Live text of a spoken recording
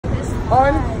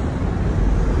Hi.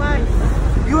 Bye.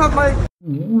 You have my...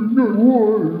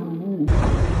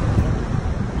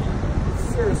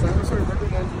 Seriously, I'm sorry to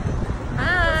recognize you.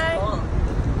 Hi.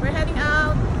 We're heading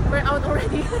out. We're out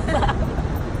already. I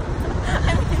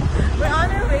mean, we're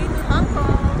on our way to Hong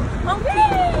Kong. Hong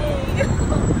Kong!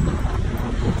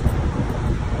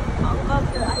 Hong Kong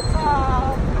to Hong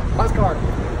Kong. Bus car.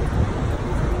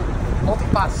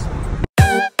 Multi-bus.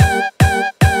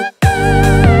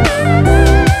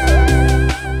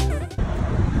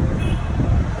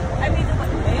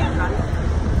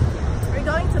 We're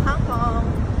going to Hong Kong.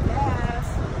 Yes,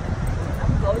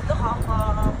 I'm going to Hong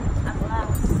Kong at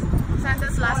last.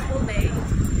 Santa's last full day.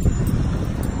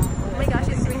 Oh my gosh,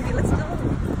 it's windy. Let's go.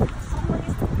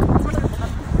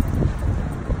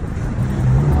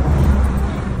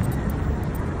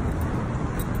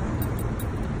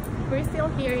 We're still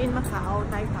here in Macau,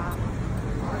 Taipei.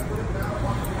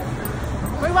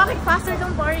 We're walking faster,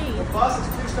 don't worry. The bus is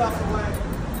 2 stops away.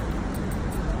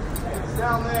 It's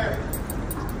down there.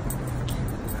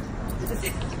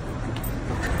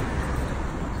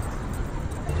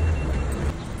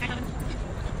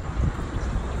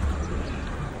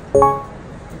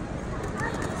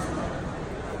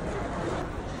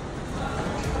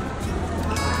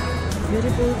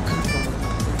 Beautiful couple.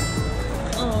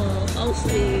 Oh, how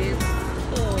sweet.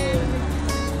 Oh,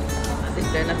 I think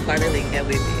they're not quarreling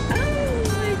every day. Oh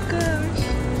my gosh.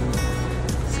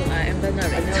 So I am the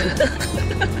narrator.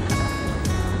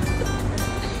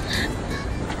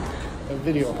 A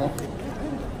video, huh?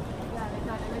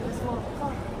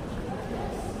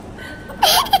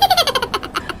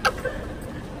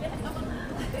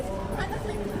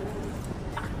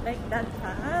 Like that,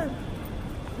 huh?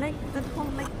 Like at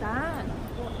home, like that.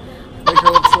 Make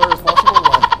her look short as possible or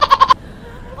what?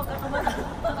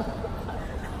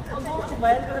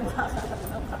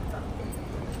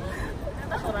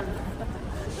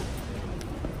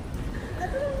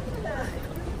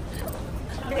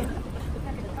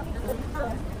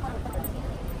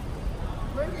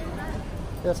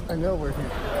 Yes, I know we're here.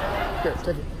 Here,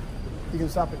 take it. You can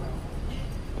stop it now.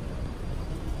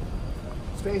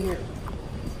 Stay here.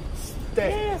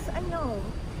 Stay. Yes, I know.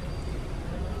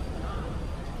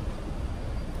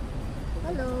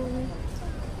 Hello.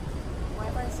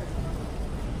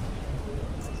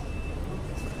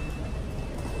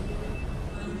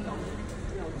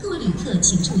 各位旅客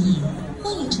请注意，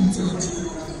欢迎乘坐京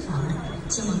东飞航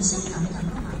前往香港的码头。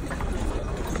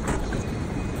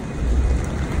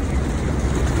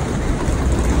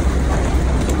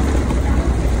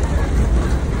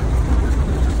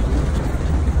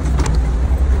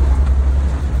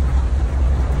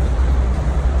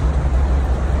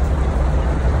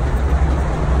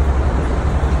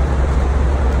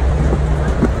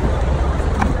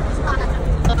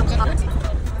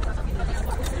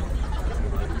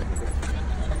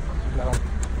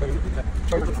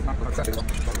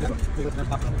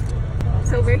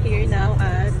 So we're here now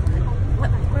at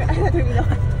we're at the terminal.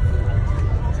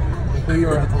 We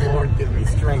are at the Lord Give Me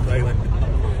Strength Island.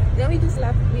 Then we just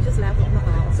left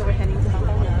Macau, so we're heading to Hong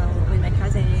Kong now with my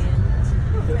cousin.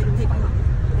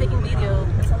 Taking video.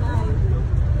 That's alive.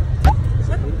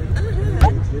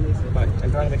 But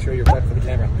I'm trying to make sure you're prepped for the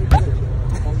camera.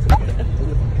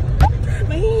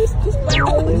 My hair is just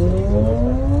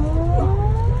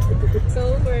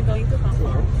So we're going to Hong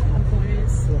Kong, of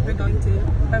course. We're going to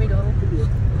where we go?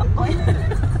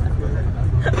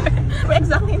 We're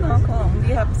exactly in Hong Kong. Do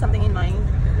you have something in mind?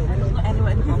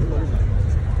 Anywhere in Hong Kong?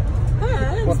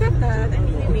 Han, stop that. I'm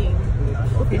leaving.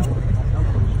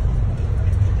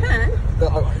 Han?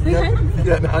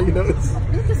 Yeah, now you notice.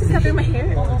 This is covering my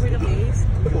hair all over the place.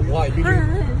 Why?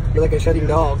 You're like a shedding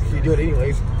dog. You do it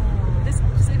anyways. Just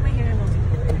leave my hair alone.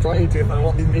 I'm trying to, but I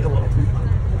won't leave me alone.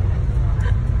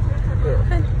 Here.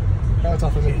 Now it's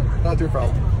off of me. Not your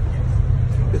problem.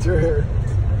 It's your hair.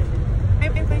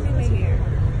 I'm finding my hair.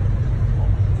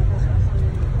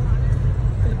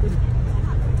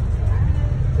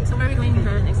 So where are we going,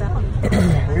 Han, exactly?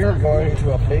 We are going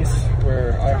to a place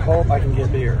where I hope I can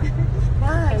get beer.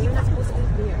 Why? You're not supposed to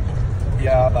get beer.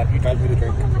 Yeah, but you drive me the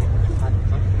drink.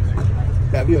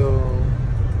 Love you.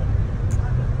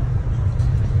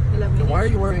 I love you. Why are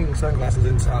you wearing sunglasses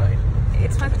inside?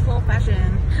 It's full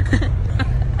fashion.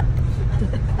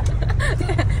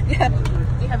 Yeah,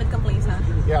 you haven't complained, huh?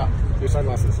 Yeah, your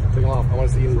sunglasses. Take them off. I want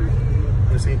to see you. I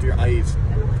want to see into your eyes.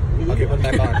 Okay, put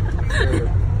them back on.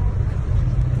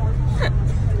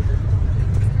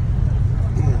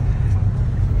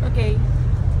 Okay,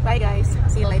 bye guys.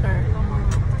 See you later.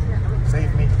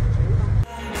 Save me.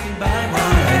 My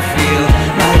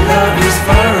love is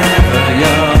forever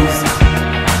yours.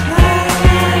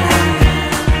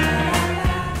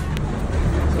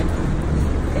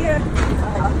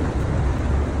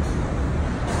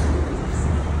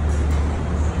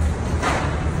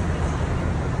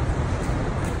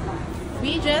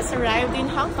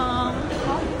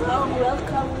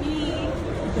 welcome me.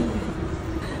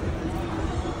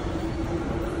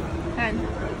 Han,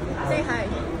 say hi.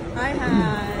 Hi.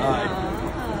 Oh,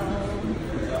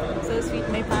 so sweet,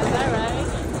 my panda, right?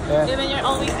 Yeah. Even you're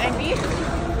always angry.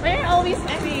 When you're always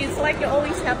angry, it's like you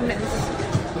always have mens.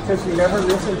 Because you never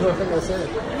listen to a thing I say.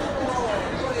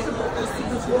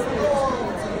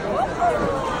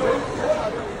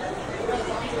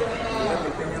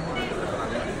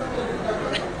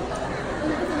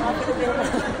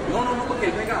 No, porque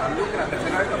venga, algo que la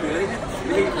tercera vez cuando yo le dije,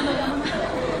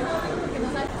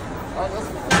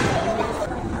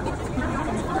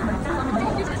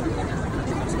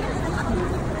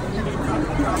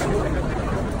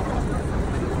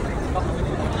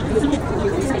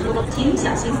请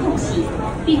小心空隙，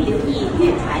并留意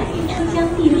月台与车厢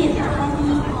地面的高低。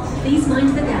Please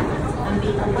mind the gap and be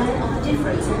aware of the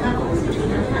difference in levels between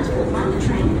the platform and the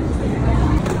train.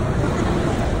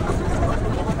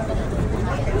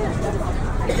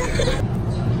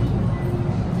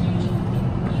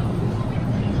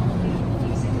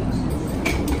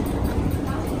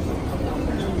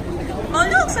 Oh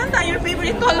look, Santa, your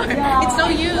favorite color. Yeah. It's so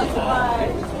you.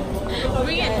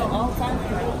 Bring it.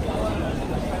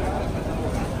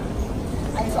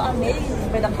 I'm so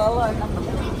amazed by the color.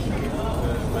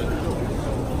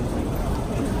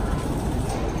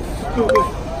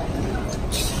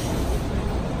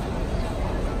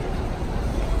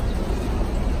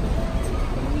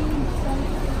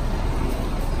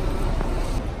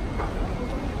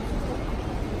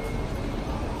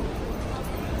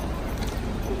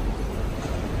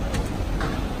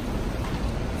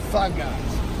 Five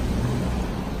Guys.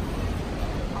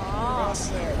 Oh. Across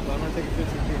there, but I'm gonna take a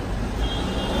picture here.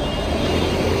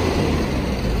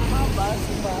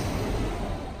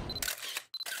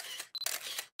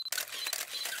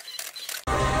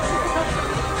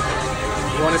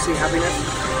 You want to see happiness?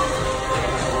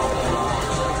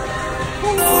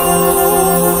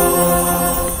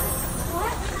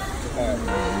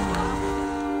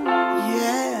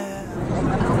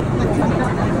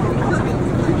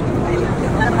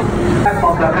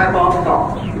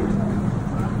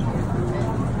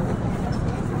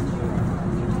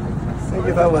 I think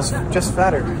if I was just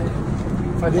fatter,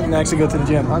 if I didn't actually go to the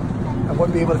gym, I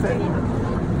wouldn't be able to fit.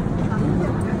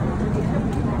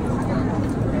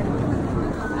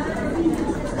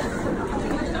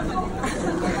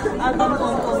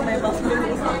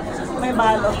 May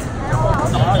balot.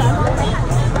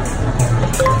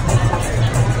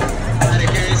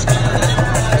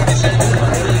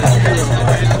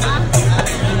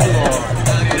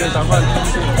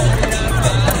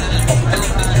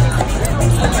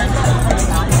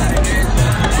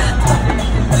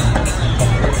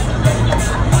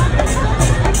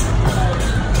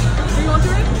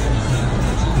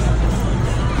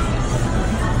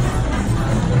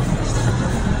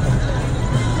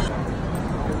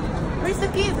 Where's the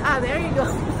kids? Ah, there you go.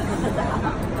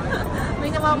 May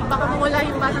baka mawala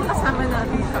yung batang kasama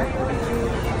natin.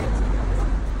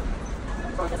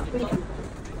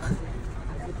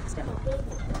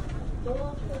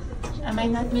 Am I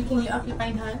not making you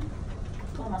occupied, Han?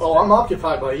 Oh, I'm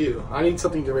occupied by you. I need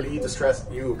something to relieve the stress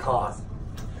you cause.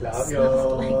 Love you.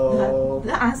 Like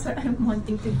the answer I'm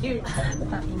wanting to hear.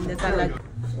 Hindi talaga.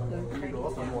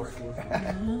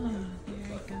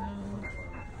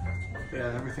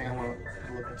 Yeah, everything I want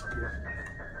to look at here.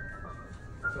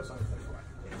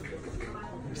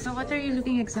 So what are you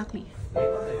looking exactly?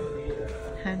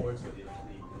 Han?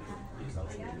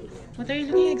 What are you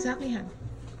looking exactly, Han?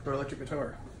 For electric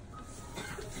guitar.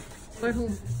 For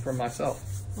whom? For myself.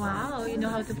 Wow, you know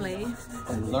how to play?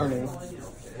 I'm learning.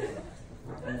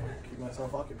 Keep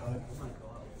myself occupied.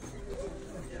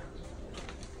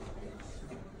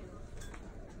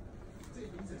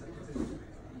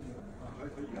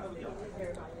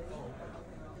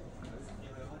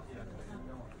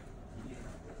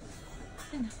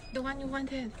 The one you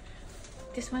wanted.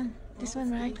 This one,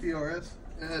 right? PRS.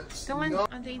 It's The one no,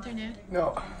 on the internet.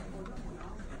 no.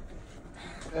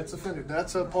 That's a Fender.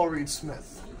 That's a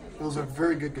𝘓𝘰𝘷𝘦. Those are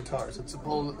very good guitars. It's a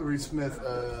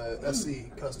𝘓𝘰𝘷𝘦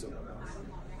SC custom.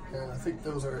 And I think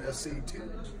those are SC too.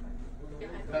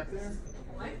 Back there.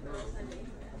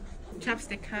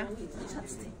 Chopstick, huh?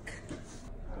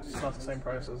 It's not the same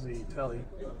price as the Telly.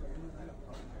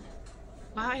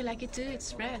 Wow, I like it too.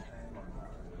 It's red.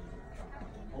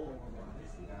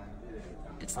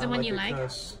 It's the one you like?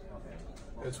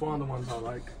 It's one of the ones I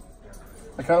like.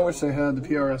 I kind of wish they had the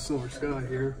PRS Silver Sky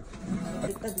here.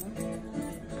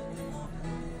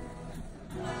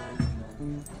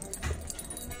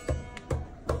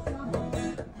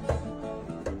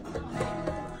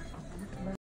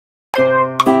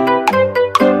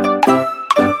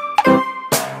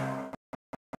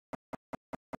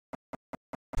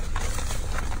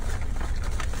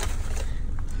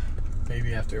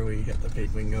 after we hit the peak,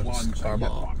 we can go to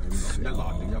Starbucks.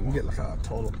 And get like a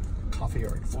total coffee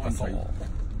or espresso.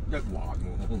 1環喎，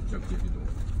我都唔知佢叫邊度。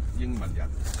英文人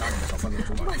加50分都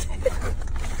好埋，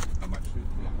係咪？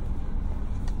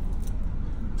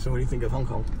 So what do you think of Hong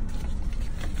Kong?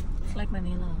 It's like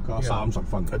Manila. 加30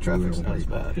分。 The traffic's not as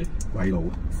bad. 鬼佬。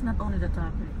 It's not only the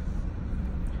traffic,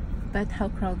 but how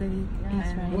crowded it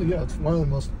is, right? Well, yeah, it's one of the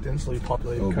most densely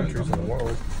populated countries in the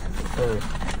world. Or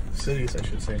cities, I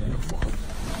should say now.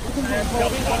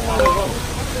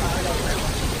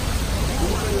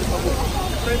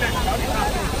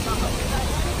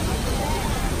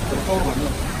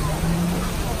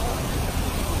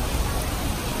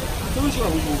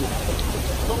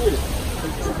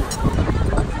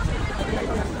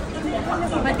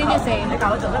 What did you say?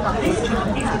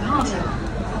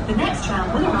 The next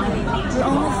tram will arrive in 8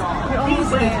 We're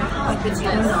almost there.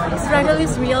 The struggle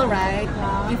is real, right?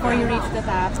 Before you reach the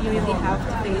top, you really have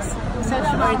to face such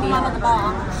ordeal.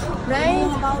 Right?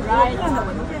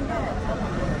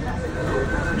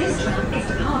 This tram is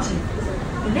departing.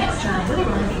 The next tram will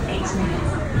arrive in 8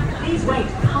 minutes. Please wait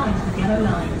behind the yellow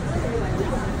line.